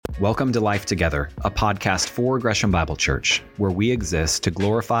Welcome to Life Together, a podcast for Gresham Bible Church, where we exist to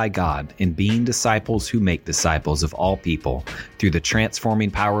glorify God in being disciples who make disciples of all people through the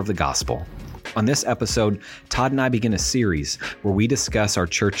transforming power of the gospel. On this episode, Todd and I begin a series where we discuss our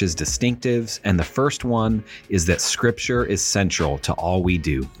church's distinctives, and the first one is that Scripture is central to all we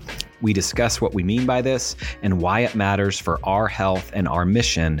do. We discuss what we mean by this and why it matters for our health and our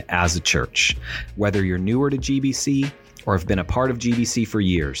mission as a church. Whether you're newer to GBC or have been a part of GBC for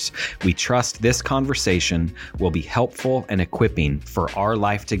years, we trust this conversation will be helpful and equipping for our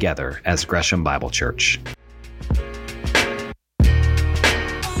life together as Gresham Bible Church.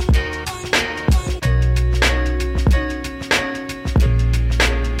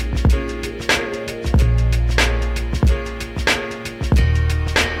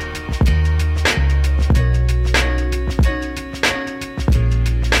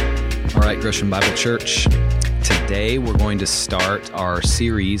 All right, Gresham Bible Church. Today, we're going to start our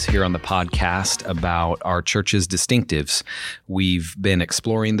series here on the podcast about our church's distinctives. We've been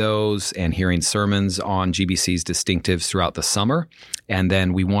exploring those and hearing sermons on GBC's distinctives throughout the summer. And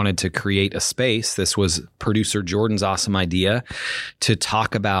then we wanted to create a space. This was producer Jordan's awesome idea to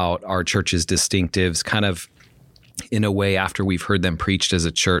talk about our church's distinctives kind of in a way after we've heard them preached as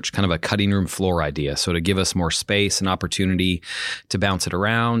a church, kind of a cutting room floor idea. So to give us more space and opportunity to bounce it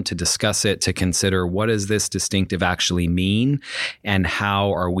around, to discuss it, to consider what does this distinctive actually mean and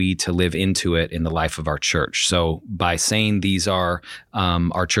how are we to live into it in the life of our church. So by saying these are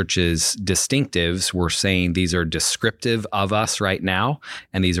our church's distinctives, we're saying these are descriptive of us right now.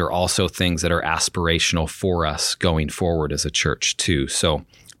 And these are also things that are aspirational for us going forward as a church too. So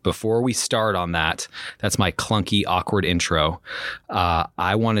before we start on that, that's my clunky, awkward intro.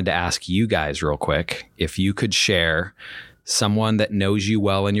 I wanted to ask you guys real quick if you could share someone that knows you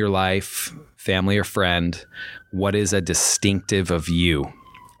well in your life, family or friend, what is a distinctive of you?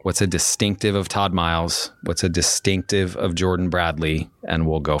 What's a distinctive of Todd Miles? What's a distinctive of Jordan Bradley? And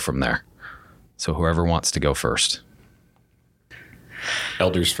we'll go from there. So whoever wants to go first.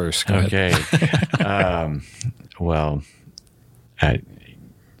 Elders first. Go okay. I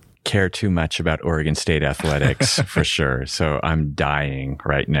care too much about Oregon State athletics for sure. So I'm dying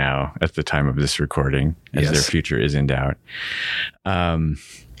right now at the time of this recording as their future is in doubt. But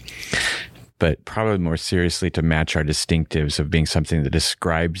probably more seriously to match our distinctives of being something that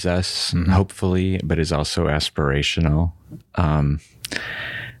describes us, hopefully, but is also aspirational. I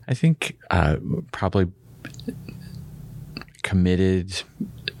think probably committed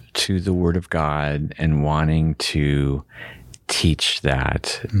to the Word of God and wanting to teach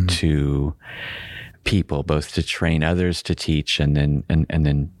that to people, both to train others to teach and then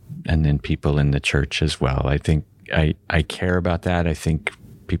people in the church as well. I think I care about that. I think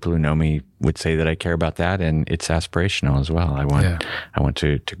people who know me would say that I care about that, and it's aspirational as well. I want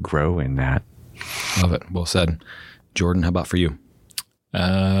to grow in that. Love it. Well said. Jordan, how about for you?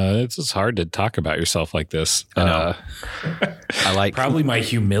 It's just hard to talk about yourself like this. I like probably my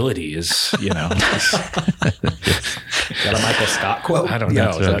humility is, got a Michael Scott quote. I don't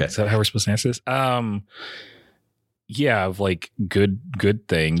know. Is that how we're supposed to answer this? Of like good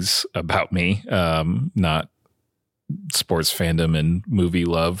things about me. Not sports fandom and movie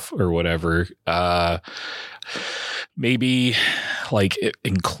love or whatever. Maybe like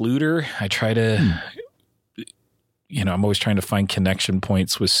includer. I try to. I'm always trying to find connection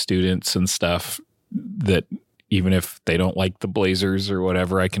points with students and stuff that even if they don't like the Blazers or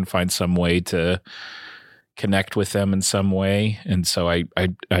whatever, I can find some way to connect with them in some way. And so I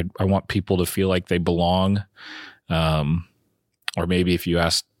want people to feel like they belong. Or maybe if you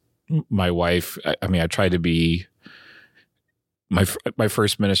ask my wife, I try to be, my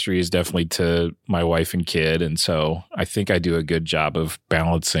first ministry is definitely to my wife and kid. And so I think I do a good job of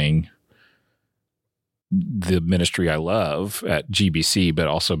balancing the ministry I love at GBC, but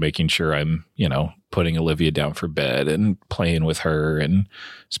also making sure I'm, putting Olivia down for bed and playing with her and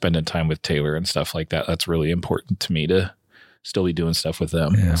spending time with Taylor and stuff like that. That's really important to me to still be doing stuff with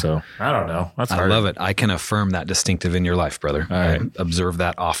them. Yeah. So I don't know. That's hard. I love it. I can affirm that distinctive in your life, brother. I observe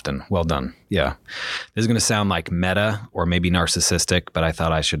that often. Well done. Yeah. This is going to sound like meta or maybe narcissistic, but I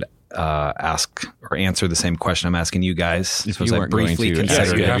thought I should ask or answer the same question I'm asking you guys. If you weren't briefly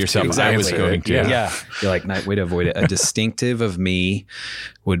consider yourself, exactly. I was going to. Yeah. You're like, way to avoid it. A distinctive of me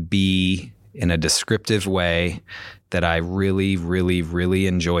would be in a descriptive way that I really, really, really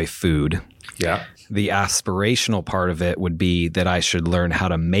enjoy food. Yeah. The aspirational part of it would be that I should learn how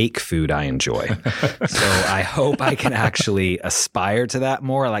to make food I enjoy. So I hope I can actually aspire to that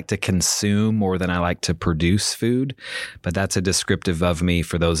more. I like to consume more than I like to produce food, but that's a descriptive of me.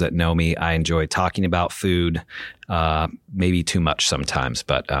 For those that know me, I enjoy talking about food, maybe too much sometimes,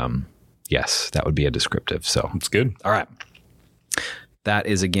 but yes, that would be a descriptive. So That's good. all right. That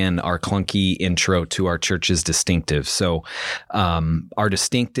is, again, our clunky intro to our church's distinctives. So our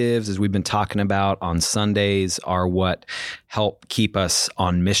distinctives, as we've been talking about on Sundays, are what help keep us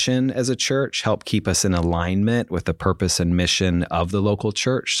on mission as a church, help keep us in alignment with the purpose and mission of the local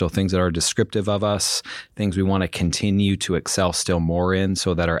church. So things that are descriptive of us, things we want to continue to excel still more in,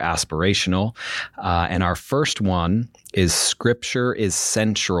 so that are aspirational. And our first one is Scripture is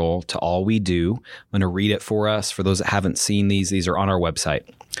central to all we do. I'm going to read it for us. For those that haven't seen these are on our website.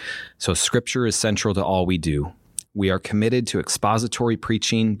 So Scripture is central to all we do. We are committed to expository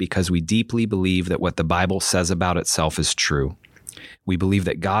preaching because we deeply believe that what the Bible says about itself is true. We believe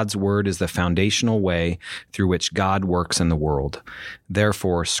that God's Word is the foundational way through which God works in the world.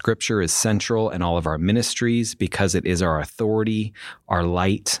 Therefore, Scripture is central in all of our ministries because it is our authority, our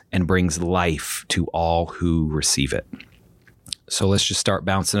light, and brings life to all who receive it. So let's just start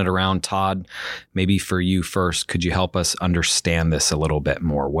bouncing it around. Todd, maybe for you first, could you help us understand this a little bit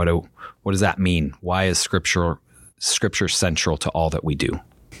more? What does that mean? Why is Scripture central to all that we do?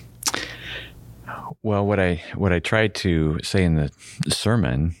 Well, what I tried to say in the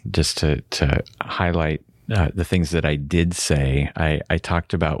sermon, just to highlight the things that I did say, I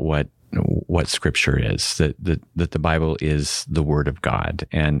talked about what Scripture is, that the Bible is the Word of God,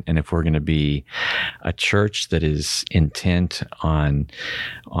 and if we're going to be a church that is intent on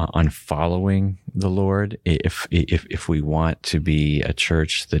following the Lord, if we want to be a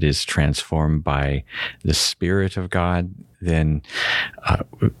church that is transformed by the Spirit of God, then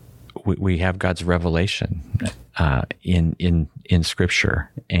we have God's revelation in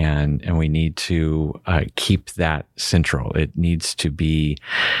Scripture, and we need to keep that central. It needs to be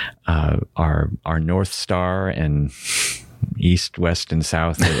our North Star and east, west, and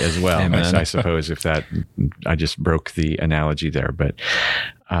south as well. I suppose if that, I just broke the analogy there, but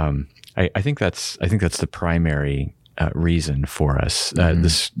I think that's the primary reason for us.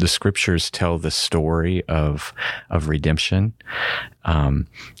 The Scriptures tell the story of redemption.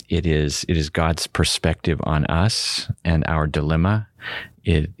 It is God's perspective on us and our dilemma.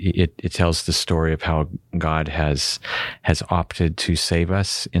 It tells the story of how God has opted to save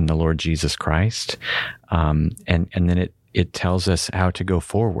us in the Lord Jesus Christ, and then it tells us how to go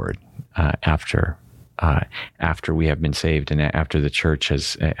forward after we have been saved and after the church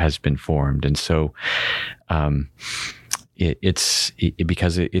has been formed. And so, because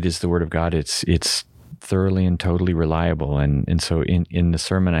it is the Word of God, it's thoroughly and totally reliable. And so in the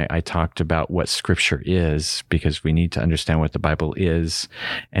sermon, I talked about what Scripture is, because we need to understand what the Bible is,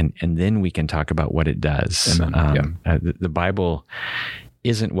 and then we can talk about what it does. The Bible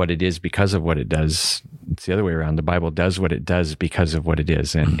isn't what it is because of what it does. It's the other way around. The Bible does what it does because of what it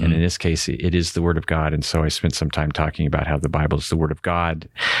is. And in this case, it is the Word of God. And so I spent some time talking about how the Bible is the Word of God,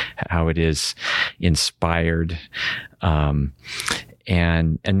 how it is inspired.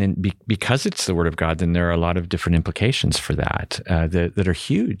 And then because it's the Word of God, then there are a lot of different implications for that are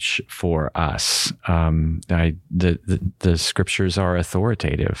huge for us. The Scriptures are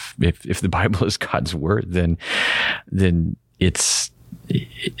authoritative. If the Bible is God's Word, then it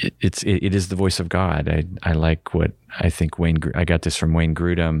is the voice of God. I like what I think I got this from Wayne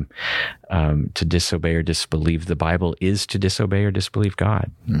Grudem. To disobey or disbelieve the Bible is to disobey or disbelieve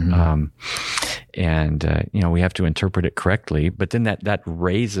God. We have to interpret it correctly, but then that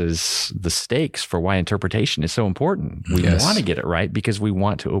raises the stakes for why interpretation is so important. We want to get it right because we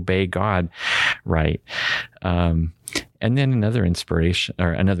want to obey God right. And then another inspiration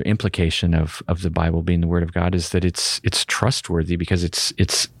or another implication of the Bible being the Word of God is that it's trustworthy because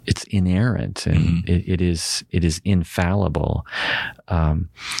it's inerrant and it is infallible,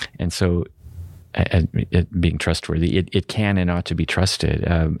 and so it being trustworthy, it can and ought to be trusted.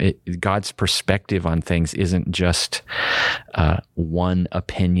 God's perspective on things isn't just one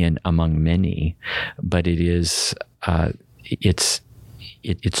opinion among many, but it's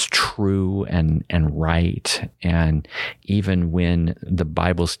true and right. And even when the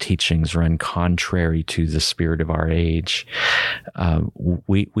Bible's teachings run contrary to the spirit of our age,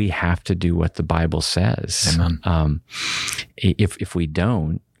 we have to do what the Bible says. Amen. If we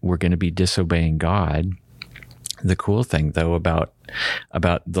don't, we're going to be disobeying God. The cool thing, though, about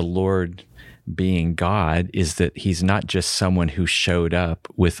the Lord being God is that he's not just someone who showed up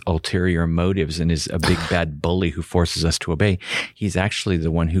with ulterior motives and is a big bad bully who forces us to obey. He's actually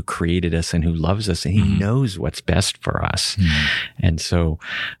the one who created us and who loves us, and he knows what's best for us. And so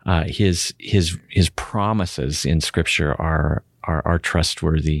his promises in Scripture are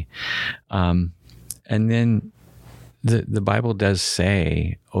trustworthy. And then the Bible does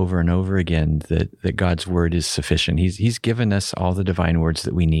say over and over again that God's word is sufficient. He's given us all the divine words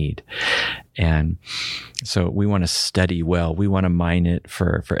that we need. And so we want to study well. We want to mine it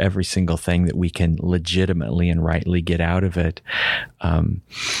for every single thing that we can legitimately and rightly get out of it.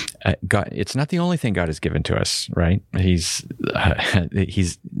 God, it's not the only thing God has given to us, right? There's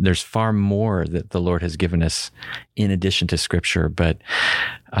far more that the Lord has given us in addition to Scripture, but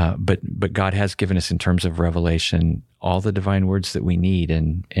God has given us in terms of revelation all the divine words that we need,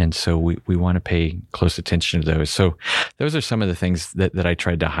 and so we want to pay close attention to those. So those are some of the things that I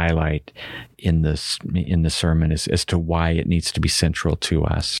tried to highlight in the sermon as to why it needs to be central to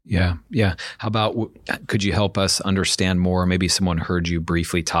us. Yeah. How about, could you help us understand more? Maybe someone heard you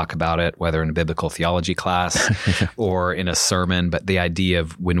briefly talk about it, whether in a biblical theology class or in a sermon, but the idea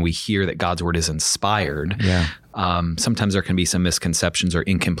of when we hear that God's word is inspired, sometimes there can be some misconceptions or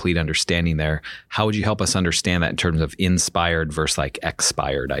incomplete understanding there. How would you help us understand that in terms of inspired versus like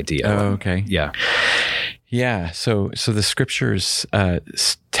expired idea? Oh, okay. Yeah. Yeah. So the Scriptures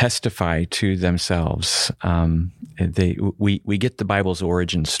testify to themselves. We get the Bible's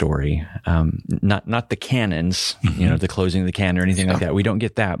origin story, not the canons, the closing of the canon or anything like that. We don't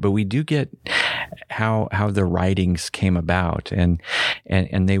get that, but we do get how the writings came about, and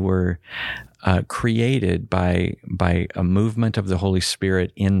they were created by a movement of the Holy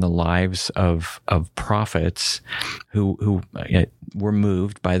Spirit in the lives of prophets who were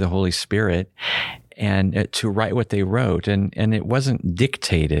moved by the Holy Spirit and to write what they wrote, and it wasn't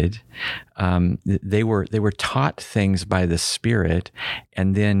dictated. They were taught things by the Spirit,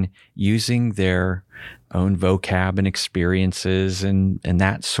 and then using their own vocab and experiences and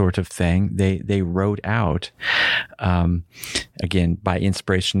that sort of thing, they wrote out, again, by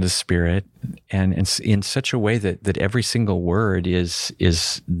inspiration of the Spirit, and in such a way that every single word is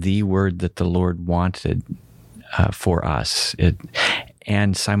the word that the Lord wanted for us.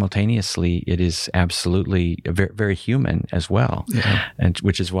 And simultaneously, it is absolutely very, very human as well, and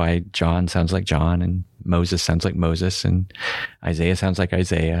which is why John sounds like John, and Moses sounds like Moses, and Isaiah sounds like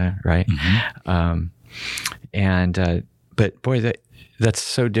Isaiah, right? But boy, that's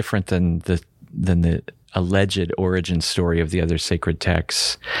so different than the alleged origin story of the other sacred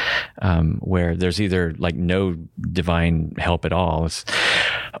texts, where there's either like no divine help at all,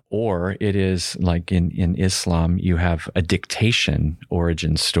 or it is like in Islam, you have a dictation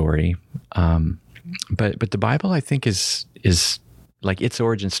origin story. But the Bible, I think, is like its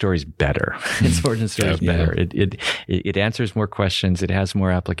origin story is better. Its origin story is better. It answers more questions. It has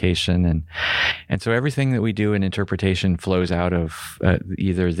more application, and so everything that we do in interpretation flows out of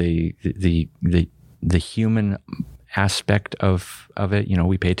either the human aspect of it.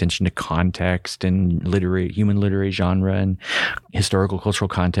 We pay attention to context and human literary genre and historical cultural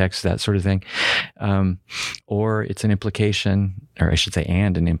context, that sort of thing. Or it's an implication, or I should say,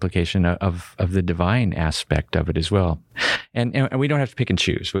 and an implication of the divine aspect of it as well. And we don't have to pick and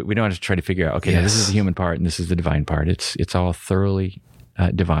choose. We don't have to try to figure out, okay, now this is the human part and this is the divine part. It's all thoroughly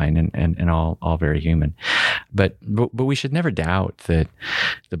divine and all very human. But we should never doubt that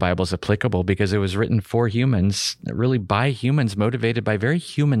the Bible is applicable, because it was written for humans, really by humans, motivated by very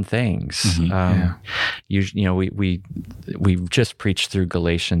human things. We've just preached through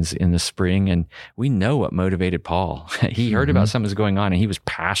Galatians in the spring, and we know what motivated Paul. He heard about something was going on, and he was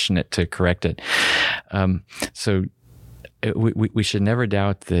passionate to correct it. So we should never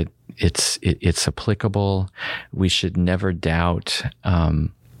doubt that it's applicable. We should never doubt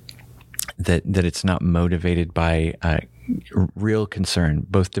that it's not motivated by real concern,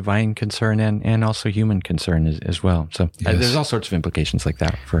 both divine concern and also human concern as well. So there's all sorts of implications like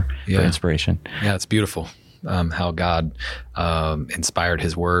that for inspiration. Yeah, it's beautiful. How God inspired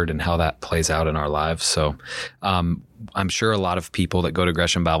His Word and how that plays out in our lives. So I'm sure a lot of people that go to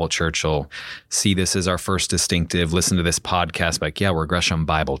Gresham Bible Church will see this as our first distinctive, listen to this podcast, like, yeah, we're Gresham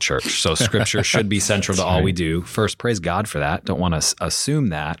Bible Church. So Scripture should be central to all we do. First, praise God for that. Don't want to assume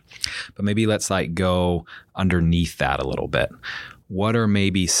that. But maybe let's go underneath that a little bit. What are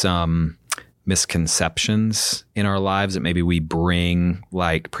maybe some misconceptions in our lives that maybe we bring,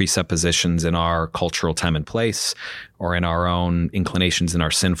 like presuppositions in our cultural time and place, or in our own inclinations in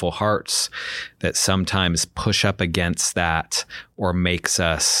our sinful hearts, that sometimes push up against that or makes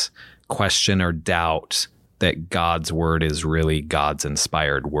us question or doubt that God's word is really God's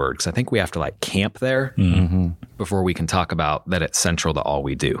inspired word. Because I think we have to like camp there before we can talk about that it's central to all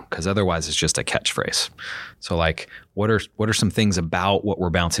we do. Because otherwise it's just a catchphrase. So like, what are some things about what we're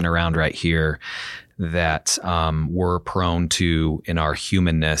bouncing around right here that we're prone to in our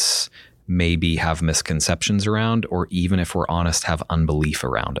humanness maybe have misconceptions around, or even if we're honest, have unbelief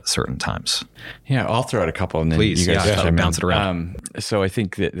around at certain times? Yeah, I'll throw out a couple and then please, you guys bounce it around. So I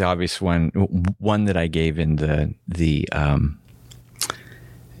think that the obvious one that I gave in the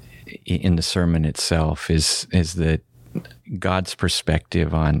sermon itself is that God's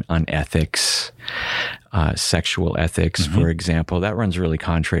perspective on ethics, sexual ethics, for example, that runs really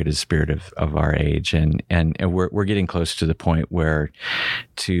contrary to the spirit of our age, and we're getting close to the point where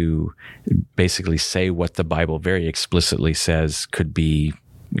to basically say what the Bible very explicitly says could be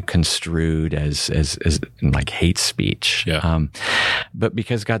construed as like hate speech. Yeah. But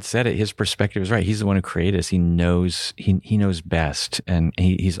because God said it, his perspective is right. He's the one who created us. He knows best, and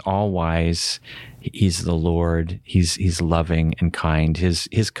he's all wise. He's the Lord. He's loving and kind.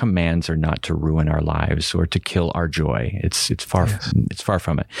 His commands are not to ruin our lives or to kill our joy. It's far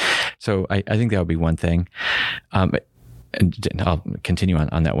from it. So I think that would be one thing. And I'll continue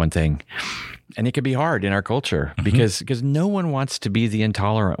on that one thing. And it could be hard in our culture because no one wants to be the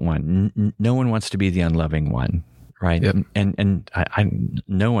intolerant one. No one wants to be the unloving one, right? Yep. And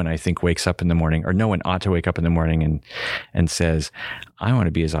no one, I think, wakes up in the morning, or no one ought to wake up in the morning and says, I want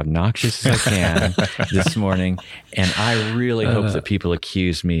to be as obnoxious as I can this morning, and I really hope that people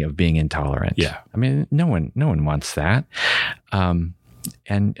accuse me of being intolerant. Yeah. I mean, no one wants that. And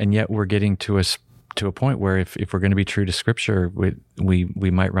yet we're getting to a point where if we're going to be true to Scripture, we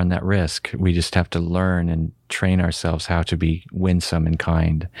might run that risk. We just have to learn and train ourselves how to be winsome and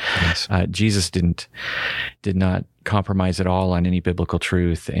kind. Yes. Jesus did not compromise at all on any biblical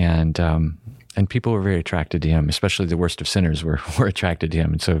truth, and people were very attracted to him. Especially the worst of sinners were attracted to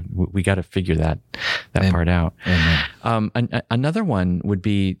him, and so we got to figure that part out. Another one would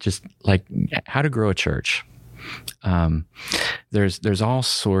be just like how to grow a church. There's all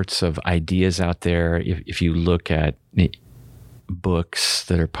sorts of ideas out there. If you look at books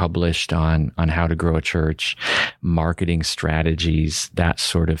that are published on how to grow a church, marketing strategies, that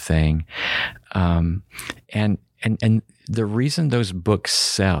sort of thing, and the reason those books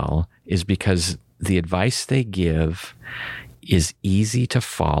sell is because the advice they give is easy to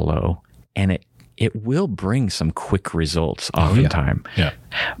follow, and it will bring some quick results oftentimes. Yeah.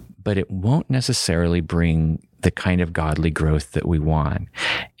 But it won't necessarily bring the kind of godly growth that we want.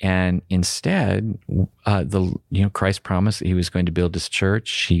 And instead, Christ promised that he was going to build his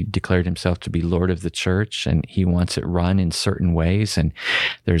church. He declared himself to be Lord of the church, and he wants it run in certain ways. And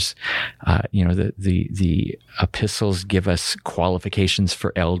there's, the epistles give us qualifications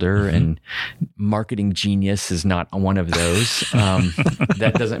for elder, and marketing genius is not one of those.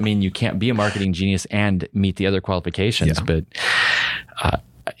 That doesn't mean you can't be a marketing genius and meet the other qualifications, but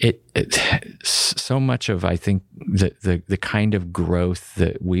so much of, I think, the kind of growth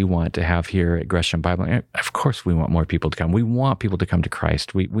that we want to have here at Gresham Bible, of course we want more people to come. We want people to come to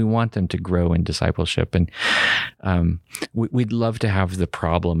Christ. We want them to grow in discipleship. And we'd love to have the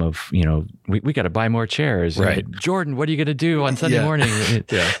problem of, we got to buy more chairs. Right. Jordan, what are you going to do on Sunday morning?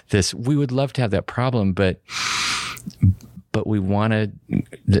 We would love to have that problem, but we want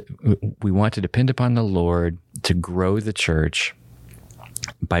to depend upon the Lord to grow the church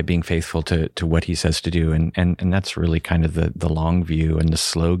by being faithful to what he says to do. And that's really kind of the long view and the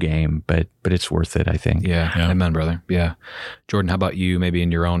slow game, but it's worth it, I think. Yeah. Amen, brother. Yeah. Jordan, how about you, maybe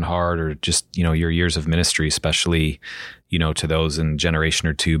in your own heart, or just, your years of ministry, especially, to those in generation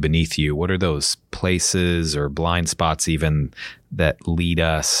or two beneath you? What are those places or blind spots even that lead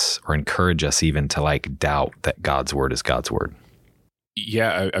us or encourage us even to like doubt that God's word is God's word?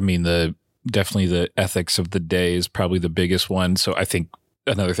 Yeah. I mean, definitely the ethics of the day is probably the biggest one. So I think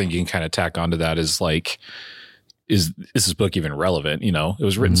another thing you can kind of tack onto that is like, is this book even relevant? It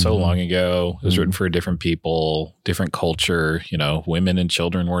was written so long ago. It was written for different people, different culture. Women and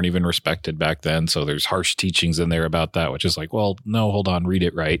children weren't even respected back then. So there's harsh teachings in there about that, which is like, well, no, hold on, read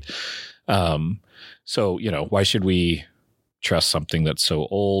it right. So, why should we trust something that's so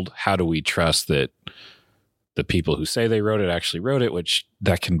old? How do we trust that the people who say they wrote it actually wrote it, which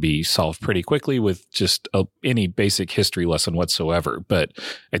that can be solved pretty quickly with just any basic history lesson whatsoever. But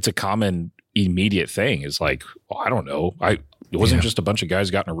it's a common immediate thing is like, well, I don't know. It wasn't just a bunch of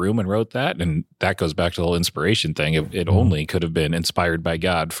guys got in a room and wrote that. And that goes back to the whole inspiration thing. It only could have been inspired by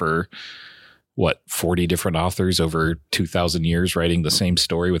God for 40 different authors over 2,000 years writing the same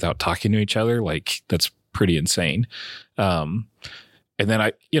story without talking to each other. Like, that's pretty insane. And then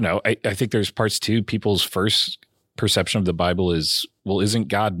I think there's parts too, people's first perception of the Bible is, well, isn't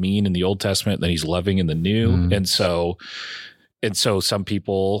God mean in the Old Testament, then he's loving in the New? And so some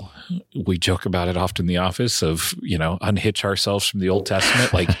people, we joke about it often in the office of, unhitch ourselves from the Old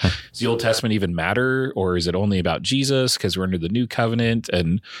Testament. Like, does the Old Testament even matter, or is it only about Jesus because we're under the new covenant?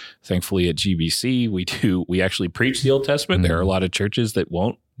 And thankfully at GBC, we actually preach the Old Testament. There are a lot of churches that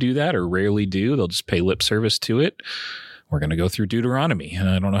won't do that or rarely do. They'll just pay lip service to it. We're going to go through Deuteronomy. And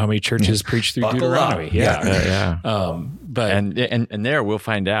I don't know how many churches preach through Deuteronomy. But and there we'll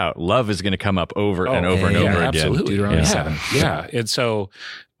find out love is going to come up over and over and over again. Absolutely. Deuteronomy 7. Yeah. And so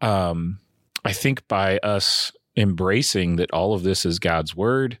I think by us embracing that all of this is God's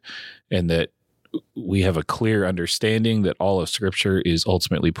word, and that we have a clear understanding that all of Scripture is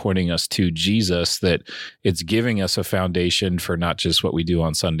ultimately pointing us to Jesus, that it's giving us a foundation for not just what we do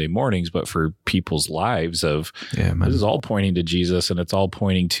on Sunday mornings, but for people's lives of, this is all pointing to Jesus, and it's all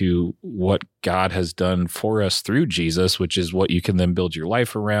pointing to what God has done for us through Jesus, which is what you can then build your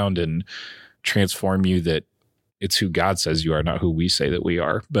life around and transform you, that it's who God says you are, not who we say that we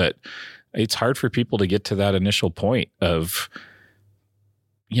are. But it's hard for people to get to that initial point of,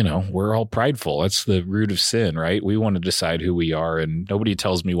 we're all prideful. That's the root of sin, right? We want to decide who we are, and nobody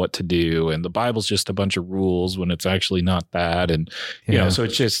tells me what to do. And the Bible's just a bunch of rules when it's actually not that. And, so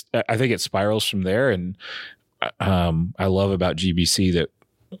it's just, I think it spirals from there. And I love about GBC that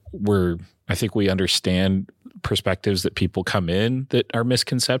I think we understand perspectives that people come in that are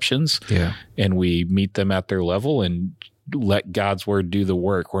misconceptions. Yeah. And we meet them at their level and let God's word do the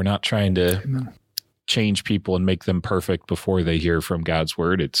work. We're not trying to change people and make them perfect before they hear from God's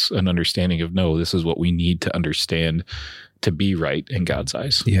word. It's an understanding of, no, this is what we need to understand to be right in God's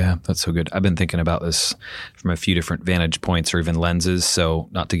eyes. Yeah, that's so good. I've been thinking about this from a few different vantage points or even lenses. So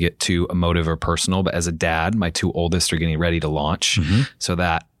not to get too emotive or personal, but as a dad, my two oldest are getting ready to launch. So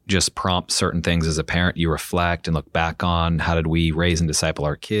that just prompts certain things as a parent. You reflect and look back on, how did we raise and disciple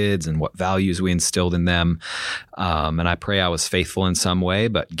our kids, and what values we instilled in them. And I pray I was faithful in some way,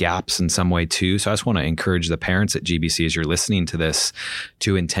 but gaps in some way too. So I just want to encourage the parents at GBC, as you're listening to this,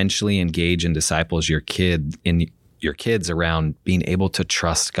 to intentionally engage and disciple your kids around being able to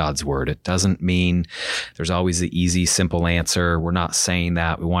trust God's word. It doesn't mean there's always the easy, simple answer. We're not saying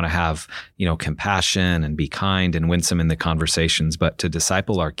that. We want to have, compassion and be kind and winsome in the conversations, but to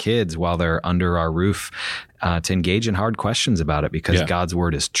disciple our kids while they're under our roof, to engage in hard questions about it, because God's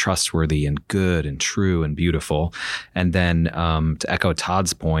word is trustworthy and good and true and beautiful. And then to echo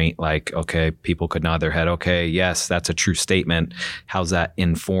Todd's point, like, okay, people could nod their head. Okay, yes, that's a true statement. How's that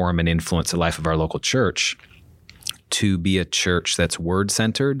inform and influence the life of our local church? To be a church that's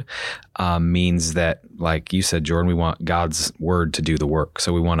word-centered means that, like you said, Jordan, we want God's word to do the work.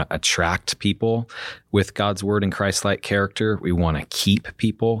 So we want to attract people with God's word and Christ-like character. We want to keep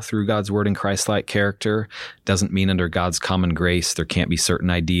people through God's word and Christ-like character. Doesn't mean under God's common grace there can't be certain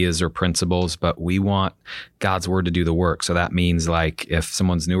ideas or principles, but we want God's word to do the work. So that means, like, if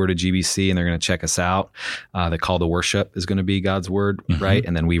someone's newer to GBC and they're going to check us out, the call to worship is going to be God's word, right?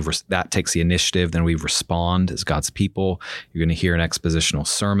 And then that takes the initiative. Then we respond as God's people. You're going to hear an expositional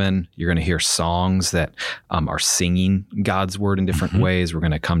sermon. You're going to hear songs that are singing God's word in different ways. We're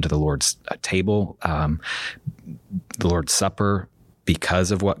going to come to the Lord's table, the Lord's Supper,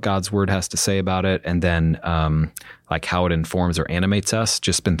 because of what God's word has to say about it. And then like how it informs or animates us.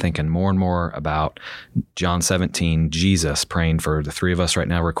 Just been thinking more and more about John 17, Jesus praying for the three of us right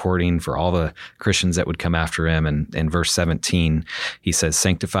now recording, for all the Christians that would come after him. And in verse 17, he says,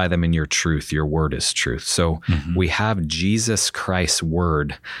 sanctify them in your truth. Your word is truth. So we have Jesus Christ's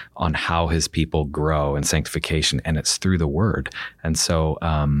word on how his people grow in sanctification, and it's through the word. And so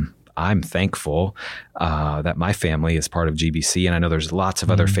I'm thankful that my family is part of GBC, and I know there's lots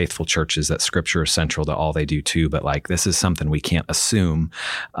of other faithful churches that Scripture is central to all they do too, but like this is something we can't assume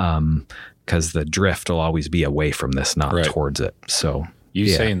because the drift will always be away from this, not towards it. So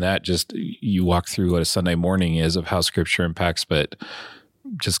saying that, just you walk through what a Sunday morning is of how Scripture impacts, but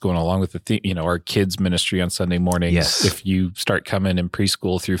just going along with the theme, our kids ministry on Sunday mornings, if you start coming in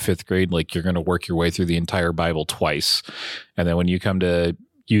preschool through 5th grade, like you're going to work your way through the entire Bible twice. And then when you come to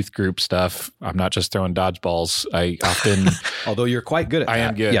youth group stuff, I'm not just throwing dodgeballs. I often, although you're quite good at that. I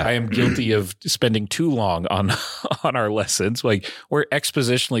am good. Yeah. I am guilty of spending too long on our lessons. Like we're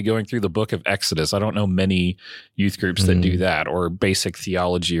expositionally going through the book of Exodus. I don't know many youth groups that do that, or basic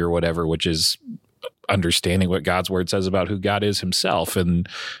theology or whatever, which is understanding what God's word says about who God is himself. And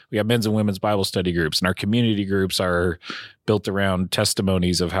we have men's and women's Bible study groups, and our community groups are built around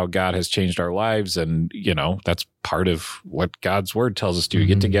testimonies of how God has changed our lives. And, that's part of what God's word tells us to do.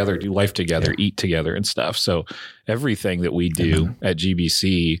 Get together, do life together, eat together and stuff. So everything that we do at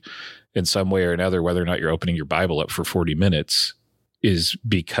GBC in some way or another, whether or not you're opening your Bible up for 40 minutes, is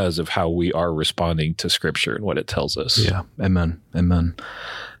because of how we are responding to Scripture and what it tells us. Yeah. Amen.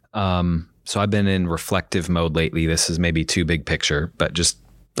 So I've been in reflective mode lately. This is maybe too big picture, but just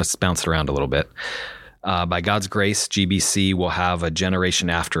let's bounce it around a little bit. By God's grace, GBC will have a generation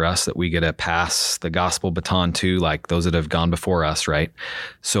after us that we get to pass the gospel baton to, like those that have gone before us, right?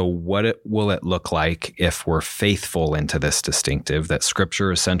 So will it look like if we're faithful into this distinctive, that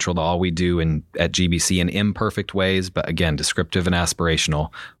Scripture is central to all we do at GBC in imperfect ways, but again, descriptive and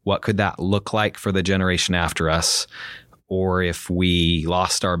aspirational? What could that look like for the generation after us? Or if we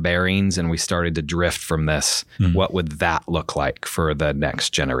lost our bearings and we started to drift from this, what would that look like for the next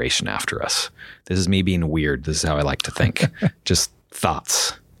generation after us? This is me being weird. This is how I like to think. Just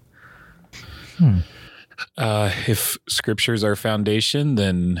thoughts. If Scripture's our foundation,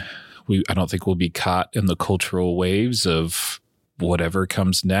 then I don't think we'll be caught in the cultural waves of whatever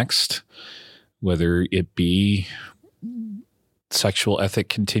comes next, whether it be sexual ethic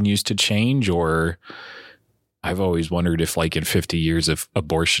continues to change, or I've always wondered if in 50 years, if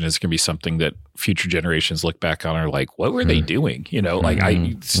abortion is going to be something that future generations look back on and are like, what were they doing?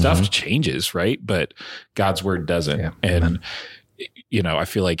 Stuff changes, right? But God's word doesn't. Yeah. And, I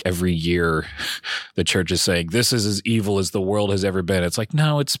feel like every year the church is saying, this is as evil as the world has ever been. It's like,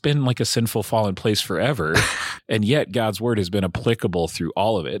 no, it's been like a sinful, fallen place forever. And yet God's word has been applicable through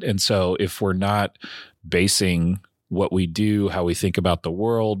all of it. And so if we're not basing what we do, how we think about the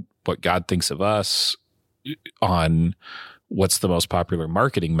world, what God thinks of us, on what's the most popular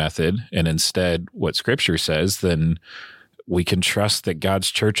marketing method, and instead what Scripture says, then we can trust that God's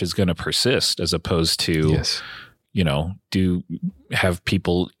church is going to persist, as opposed to, have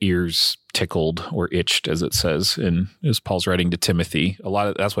people ears tickled or itched, as it says, and as Paul's writing to Timothy.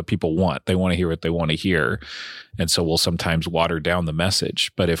 That's what people want. They want to hear what they want to hear. And so we'll sometimes water down the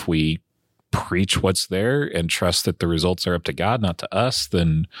message. But if we preach what's there and trust that the results are up to God, not to us,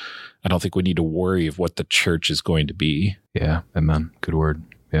 then I don't think we need to worry of what the church is going to be. Yeah. Amen. Good word.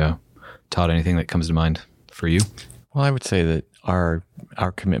 Yeah. Todd, anything that comes to mind for you? Well, I would say that our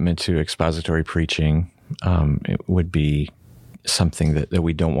commitment to expository preaching, it would be something that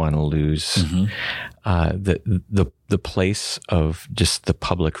we don't want to lose. The place of just the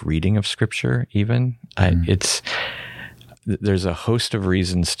public reading of Scripture, even there's a host of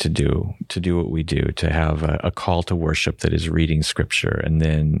reasons to do what we do, to have a call to worship that is reading Scripture and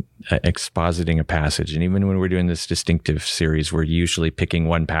then expositing a passage. And even when we're doing this distinctive series, we're usually picking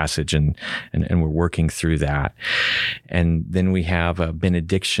one passage and we're working through that. And then we have a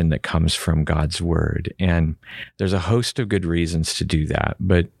benediction that comes from God's word. And there's a host of good reasons to do that.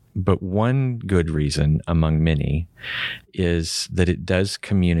 But one good reason among many is that it does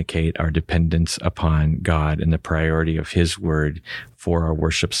communicate our dependence upon God and the priority of His word for our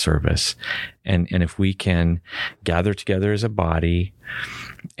worship service. And if we can gather together as a body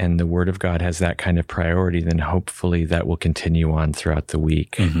and the word of God has that kind of priority, then hopefully that will continue on throughout the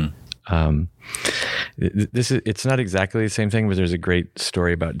week. It's not exactly the same thing, but there's a great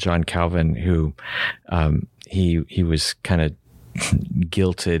story about John Calvin, who he was kind of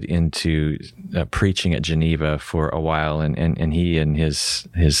guilted into preaching at Geneva for a while, and he and his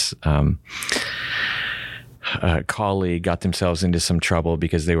colleague got themselves into some trouble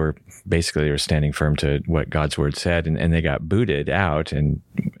because they were standing firm to what God's word said, and they got booted out, and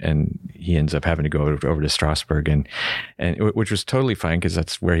he ends up having to go over to Strasbourg, and which was totally fine because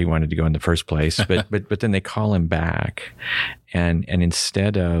that's where he wanted to go in the first place. But then they call him back, and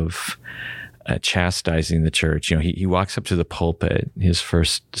instead of chastising the church, he walks up to the pulpit his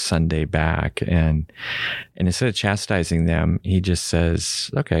first Sunday back, and instead of chastising them, he just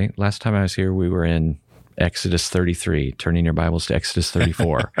says, "Okay, last time I was here, we were in Exodus 33, turning your Bibles to Exodus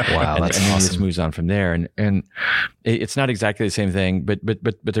 34." Wow, and that's then awesome. He just moves on from there. And it's not exactly the same thing, but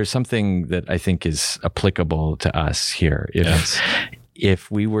there's something that I think is applicable to us here.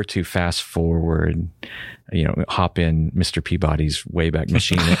 If we were to fast forward, hop in Mr. Peabody's Wayback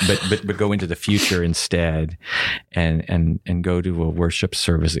Machine, but go into the future instead, and go to a worship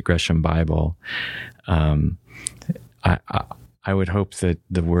service at Gresham Bible, I would hope that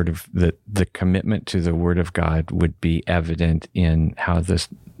the commitment to the Word of God would be evident in how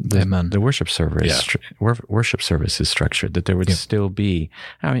the worship service worship service is structured. That there would still be,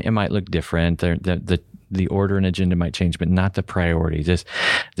 it might look different. the order and agenda might change, but not the priority. Just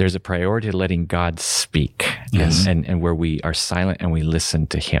there's a priority to letting God speak, and where we are silent and we listen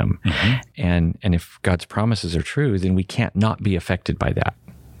to Him. And if God's promises are true, then we can't not be affected by that.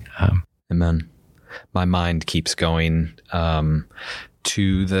 Amen. My mind keeps going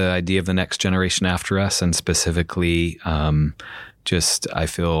to the idea of the next generation after us, and specifically, I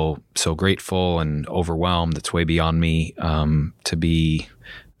feel so grateful and overwhelmed. It's way beyond me to be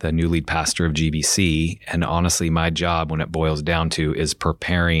the new lead pastor of GBC. And honestly, my job, when it boils down to, is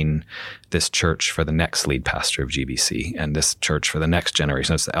preparing this church for the next lead pastor of GBC and this church for the next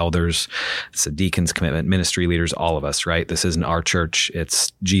generation. It's the elders, it's the deacons, commitment, ministry leaders, all of us, right? This isn't our church.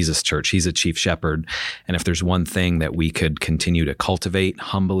 It's Jesus' church. He's a chief shepherd. And if there's one thing that we could continue to cultivate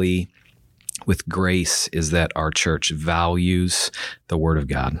humbly with grace, is that our church values the Word of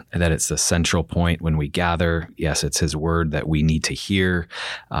God, and that it's the central point when we gather. Yes, it's His Word that we need to hear.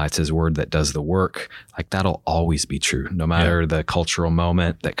 It's His Word that does the work. Like, that'll always be true, no matter the cultural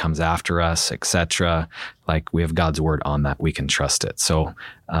moment that comes after us, etc. Like, we have God's Word on that. We can trust it. So,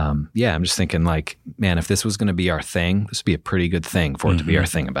 I'm just thinking, like, man, if this was going to be our thing, this would be a pretty good thing for it to be our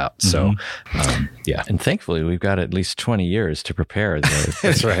thing about. So, And thankfully, we've got at least 20 years to prepare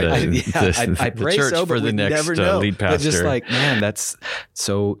That's right. I pray the church so, for but the next lead pastor. But just like, man, that's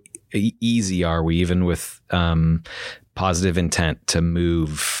so easy, are we, even with positive intent, to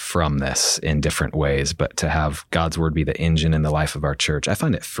move from this in different ways, but to have God's Word be the engine in the life of our church, I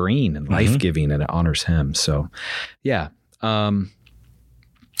find it freeing and life-giving, and it honors Him. So,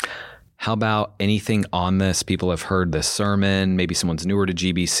 how about anything on this? People have heard this sermon. Maybe someone's newer to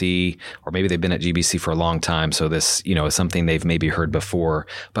GBC, or maybe they've been at GBC for a long time. So this, is something they've maybe heard before.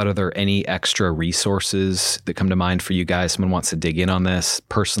 But are there any extra resources that come to mind for you guys? Someone wants to dig in on this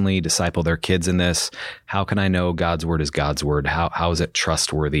personally, disciple their kids in this. How can I know God's Word is God's Word? How is it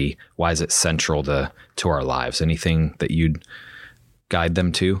trustworthy? Why is it central to our lives? Anything that you'd guide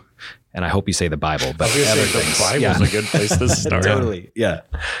them to? And I hope you say the Bible, but other things. The Bible's a good place to start. Totally. Yeah.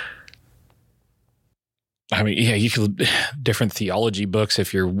 I mean, you could different theology books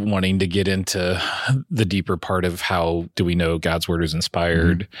if you're wanting to get into the deeper part of how do we know God's Word is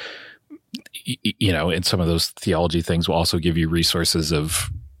inspired. And some of those theology things will also give you resources of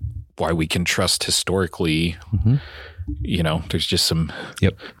why we can trust historically. There's just some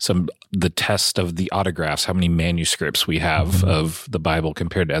the test of the autographs, how many manuscripts we have of the Bible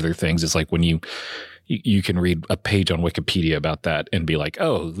compared to other things. It's like when you can read a page on Wikipedia about that and be like,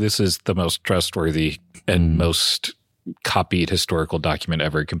 oh, this is the most trustworthy and most copied historical document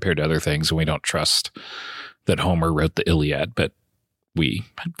ever compared to other things. And we don't trust that Homer wrote the Iliad, but we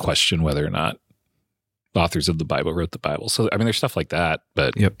question whether or not authors of the Bible wrote the Bible. So, I mean, there's stuff like that,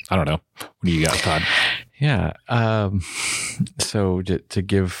 but I don't know. What do you got, Todd? Yeah. So to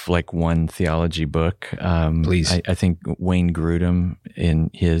give like one theology book, please. I think Wayne Grudem in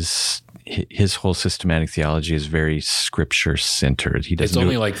his whole systematic theology is very scripture centered. It's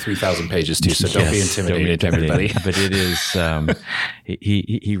only like 3,000 pages too, so don't be intimidated, everybody. But it is,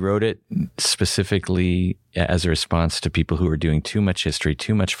 he wrote it specifically as a response to people who are doing too much history,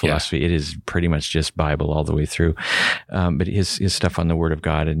 too much philosophy. Yeah. It is pretty much just Bible all the way through. But his stuff on the Word of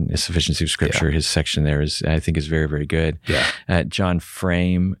God and the sufficiency of Scripture, his section there I think is very, very good. Yeah. John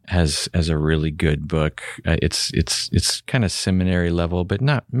Frame has a really good book. It's kind of seminary level, but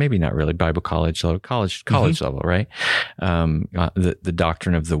maybe not really Bible college level, college level, right? The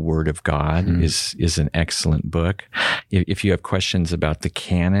Doctrine of the Word of God is an excellent book. If you have questions about the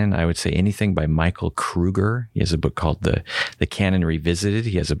canon, I would say anything by Michael Kruger. He has a book called The Canon Revisited.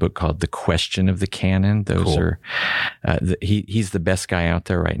 He has a book called The Question of the Canon. Those are he's the best guy out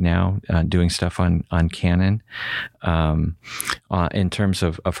there right now doing stuff on canon. In terms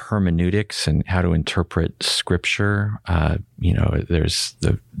of hermeneutics and how to interpret Scripture, there's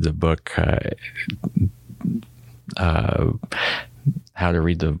the book. How to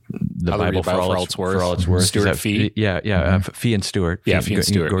read the Bible for all it's worth. Stuart Fee. Fee and Stewart. Fee and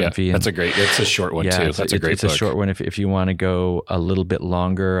Stewart. That's a short one too. That's a great book. It's a short one. If you want to go a little bit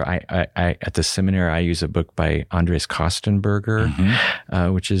longer, I at the seminary I use a book by Andreas Kostenberger,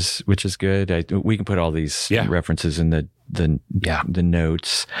 which is good. We can put all these references in the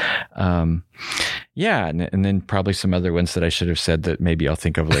notes. And then probably some other ones that I should have said that maybe I'll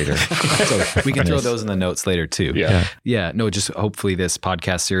think of later. So we can throw those in the notes later too. Yeah. No, just hopefully this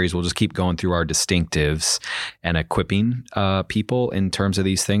podcast series will just keep going through our distinctives and equipping people in terms of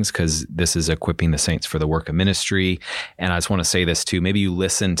these things, because this is equipping the saints for the work of ministry. And I just want to say this too. Maybe you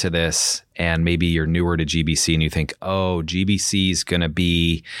listen to this and maybe you're newer to GBC and you think, oh, GBC is going to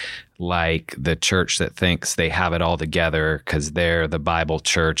be like the church that thinks they have it all together because they're the Bible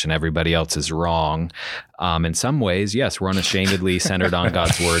church and everybody else is wrong. In some ways, yes, we're unashamedly centered on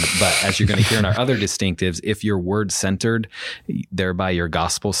God's word. But as you're going to hear in our other distinctives, if you're word centered, thereby you're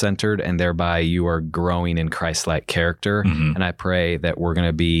gospel centered, and thereby you are growing in Christ-like character. Mm-hmm. And I pray that we're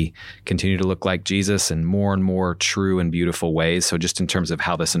going to continue to look like Jesus in more and more true and beautiful ways. So just in terms of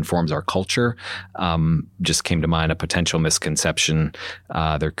how this informs our culture, just came to mind a potential misconception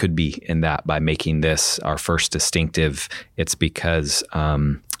there could be in that by making this our first distinctive. It's because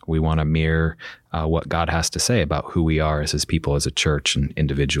we want to mirror what God has to say about who we are as his people, as a church, and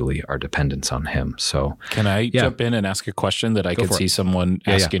individually our dependence on him. So can I jump in and ask a question that I could see someone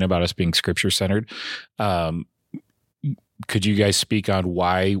asking about us being scripture-centered? Could you guys speak on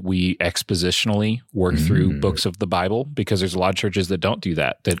why we expositionally work through books of the Bible? Because there's a lot of churches that don't do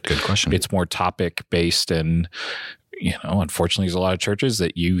that. Good question. It's more topic-based, and unfortunately, there's a lot of churches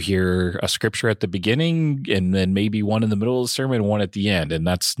that you hear a scripture at the beginning and then maybe one in the middle of the sermon and one at the end, and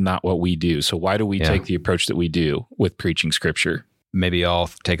that's not what we do. So why do we take the approach that we do with preaching scripture? Maybe I'll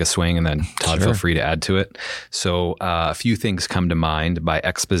take a swing and then Todd, feel free to add to it. So a few things come to mind. By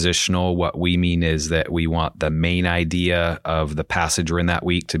expositional, what we mean is that we want the main idea of the passage we're in that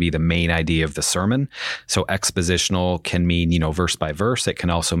week to be the main idea of the sermon. So expositional can mean, verse by verse. It can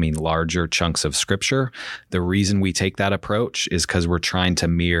also mean larger chunks of scripture. The reason we take that approach is because we're trying to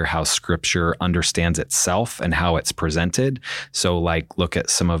mirror how scripture understands itself and how it's presented. So look at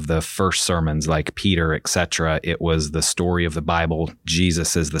some of the first sermons like Peter, etc. It was the story of the Bible.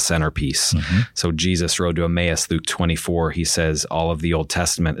 Jesus is the centerpiece. Mm-hmm. So Jesus rode to Emmaus, Luke 24. He says all of the Old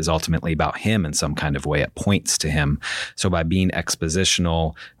Testament is ultimately about him in some kind of way. It points to him. So by being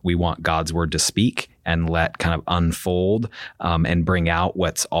expositional, we want God's word to speak and let kind of unfold and bring out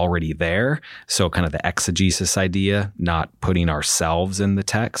what's already there. So kind of the exegesis idea, not putting ourselves in the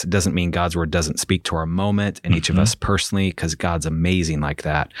text. It doesn't mean God's word doesn't speak to our moment and each of us personally, because God's amazing like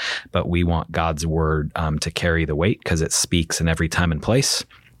that. But we want God's word to carry the weight because it speaks in every time and place.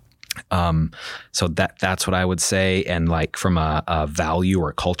 So that's what I would say. And from a value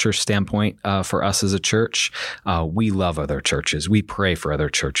or culture standpoint, for us as a church, we love other churches. We pray for other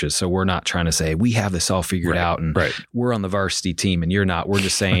churches. So we're not trying to say we have this all figured out and we're on the varsity team and you're not. We're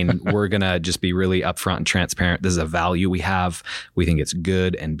just saying we're going to just be really upfront and transparent. This is a value we have. We think it's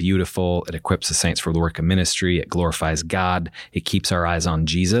good and beautiful. It equips the saints for the work of ministry. It glorifies God. It keeps our eyes on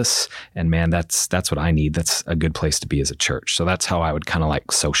Jesus. And man, that's what I need. That's a good place to be as a church. So that's how I would kind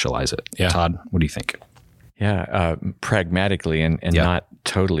of socialize it. Yeah. Todd, what do you think? Yeah, pragmatically and not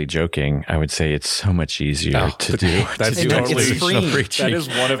totally joking, I would say it's so much easier to do. That's totally preaching. That is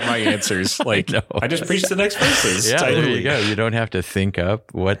one of my answers. I just preach the next verses. Yeah, totally. There you go. You don't have to think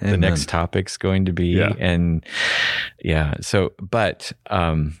up what the next topic's going to be. Yeah. And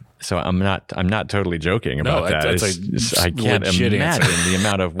so I'm not totally joking about that. I can't imagine the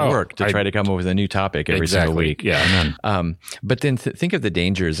amount of work to try to come up with a new topic every single week. Yeah. But then think of the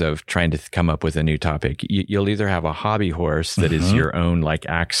dangers of trying to come up with a new topic. You'll either have a hobby horse that is your own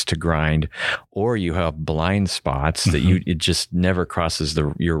axe to grind, or you have blind spots that it just never crosses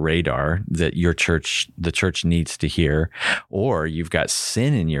your radar that the church needs to hear, or you've got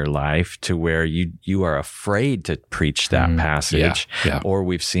sin in your life to where you are afraid to preach that passage. Or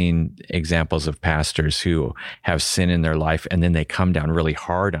we've seen examples of pastors who have sin in their life and then they come down really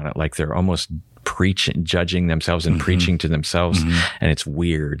hard on it, like they're almost judging themselves and preaching to themselves, and it's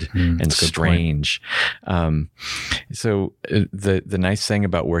weird and strange. So the nice thing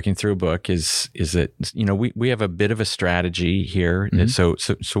about working through a book is that we have a bit of a strategy here. So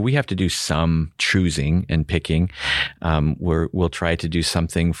we have to do some choosing and picking. We'll try to do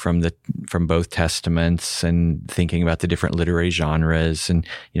something from both testaments and thinking about the different literary genres, and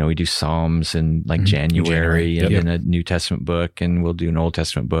we do Psalms in January and then a New Testament book, and we'll do an Old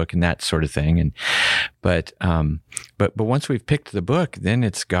Testament book and that sort of thing. But once we've picked the book, then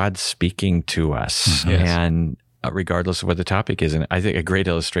it's God speaking to us, and regardless of what the topic is. And I think a great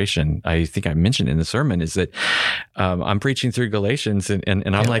illustration, I think I mentioned in the sermon, is that I'm preaching through Galatians, and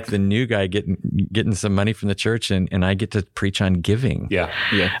I'm like the new guy getting some money from the church, and I get to preach on giving. Yeah.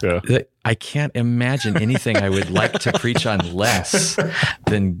 I can't imagine anything I would like to preach on less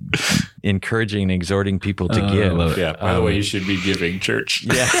than encouraging and exhorting people to give. Yeah. By the way, you should be giving, church.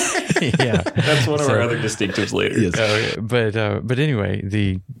 Yeah. That's one of our other distinctives later. Yes. But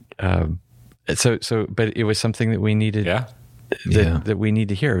anyway, but it was something that we needed. That we need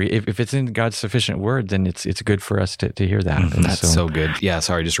to hear. If it's in God's sufficient word, then it's good for us to hear that. That's so good. Yeah.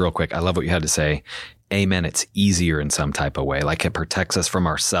 Sorry, just real quick. I love what you had to say. amen, it's easier in some type of way. Like it protects us from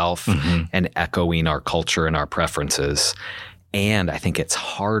ourself and echoing our culture and our preferences. And I think it's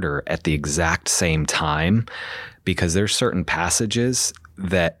harder at the exact same time because there's certain passages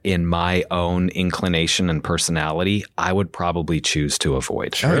that in my own inclination and personality, I would probably choose to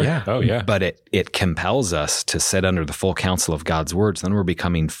avoid. Sure. Oh, yeah. But it compels us to sit under the full counsel of God's words. Then we're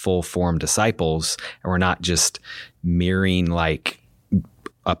becoming full-formed disciples, and we're not just mirroring like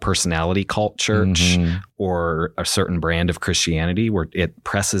a personality cult church or a certain brand of Christianity where it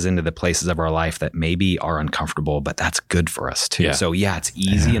presses into the places of our life that maybe are uncomfortable, but that's good for us too. Yeah. So yeah, it's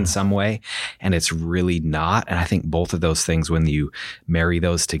easy in some way and it's really not. And I think both of those things, when you marry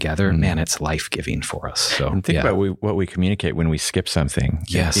those together, man, it's life-giving for us. So and think about what we communicate when we skip something.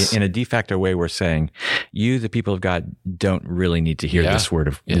 Yes. In a de facto way, we're saying, you, the people of God, don't really need to hear this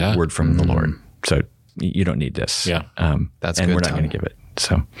word from the Lord. So you don't need this. Yeah. That's and good, we're not Tom. going to give it.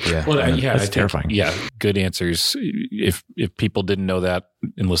 So that's terrifying. Good answers. If people didn't know that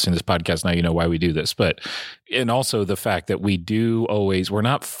in listening to this podcast, now you know why we do this. But and also the fact that we're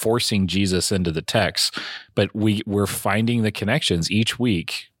not forcing Jesus into the text, but we're finding the connections each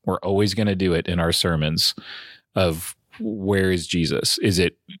week. We're always going to do it in our sermons of where is Jesus? Is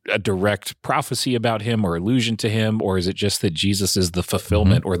it a direct prophecy about him or allusion to him, or is it just that Jesus is the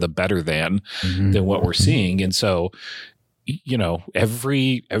fulfillment or the better than what we're seeing? And so, you know,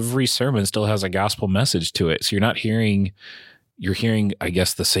 every sermon still has a gospel message to it. So you're hearing, I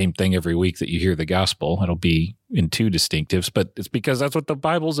guess, the same thing every week that you hear the gospel. It'll be in two distinctives, but it's because that's what the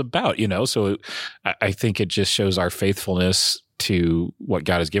Bible's about, you know? So I think it just shows our faithfulness to what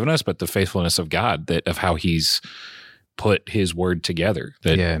God has given us, but the faithfulness of God, of how he's put his word together.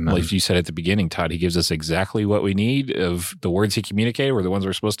 Like you said at the beginning, Todd, he gives us exactly what we need. Of the words he communicated were the ones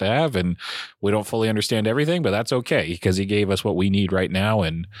we're supposed to have, and we don't fully understand everything, but that's okay because he gave us what we need right now,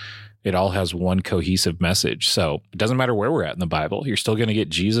 and it all has one cohesive message. So it doesn't matter where we're at in the Bible. You're still going to get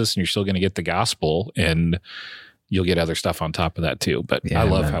Jesus and you're still going to get the gospel, and you'll get other stuff on top of that too. But I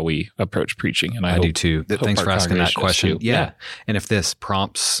love how we approach preaching, and I do too. Thanks for asking that question. Yeah. And if this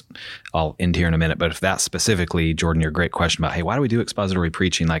prompts, I'll end here in a minute, but if that specifically, Jordan, your great question about, hey, why do we do expository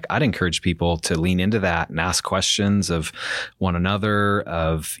preaching? Like, I'd encourage people to lean into that and ask questions of one another,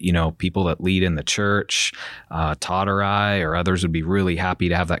 of, you know, people that lead in the church. Todd or I or others would be really happy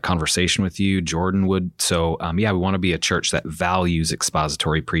to have that conversation with you. Jordan would. So we want to be a church that values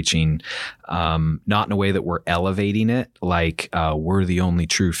expository preaching, not in a way that we're elevating it like we're the only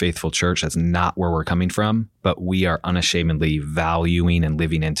true faithful church. That's not where we're coming from, but we are unashamedly valuing and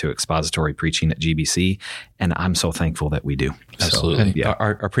living into expository preaching at GBC, and I'm so thankful that we do. Absolutely. So,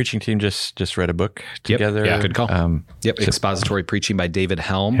 our preaching team just read a book together. Yeah, good call. Expository Preaching by David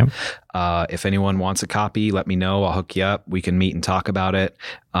Helm. If anyone wants a copy, let me know. I'll hook you up. We can meet and talk about it.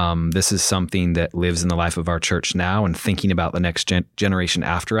 This is something that lives in the life of our church now, and thinking about the next generation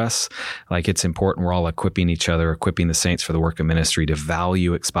after us. Like, it's important we're all equipping each other, equipping the saints for the work of ministry to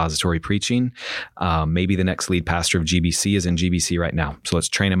value expository preaching. Maybe the next lead pastor of GBC is in GBC right now, so let's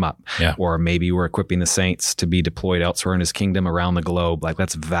train him up. Yeah. Or maybe we're equipping the saints to be deployed elsewhere in his kingdom around the globe. Like,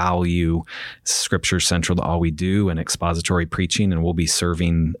 let's value Scripture central to all we do and expository preaching, and we'll be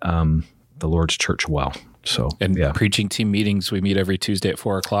serving the Lord's church well. So, preaching team meetings, we meet every Tuesday at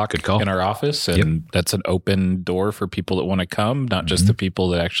 4:00. Good call. In our office. And that's an open door for people that want to come, not just the people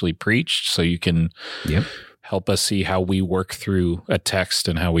that actually preach. So you can help us see how we work through a text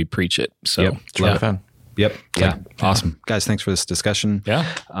and how we preach it. So it's really fun. Yep. Yeah. Awesome. Guys, thanks for this discussion. Yeah.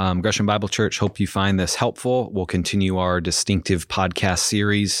 Gresham Bible Church, hope you find this helpful. We'll continue our distinctive podcast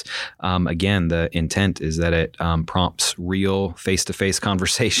series. Again, the intent is that it prompts real face-to-face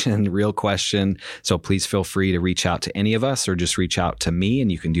conversation, real question. So please feel free to reach out to any of us or just reach out to me. And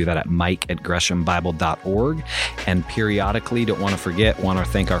you can do that at mike@greshambible.org. And periodically, want to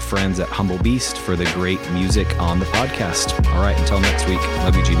thank our friends at Humble Beast for the great music on the podcast. All right. Until next week.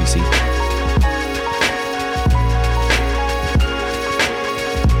 Love you, GBC.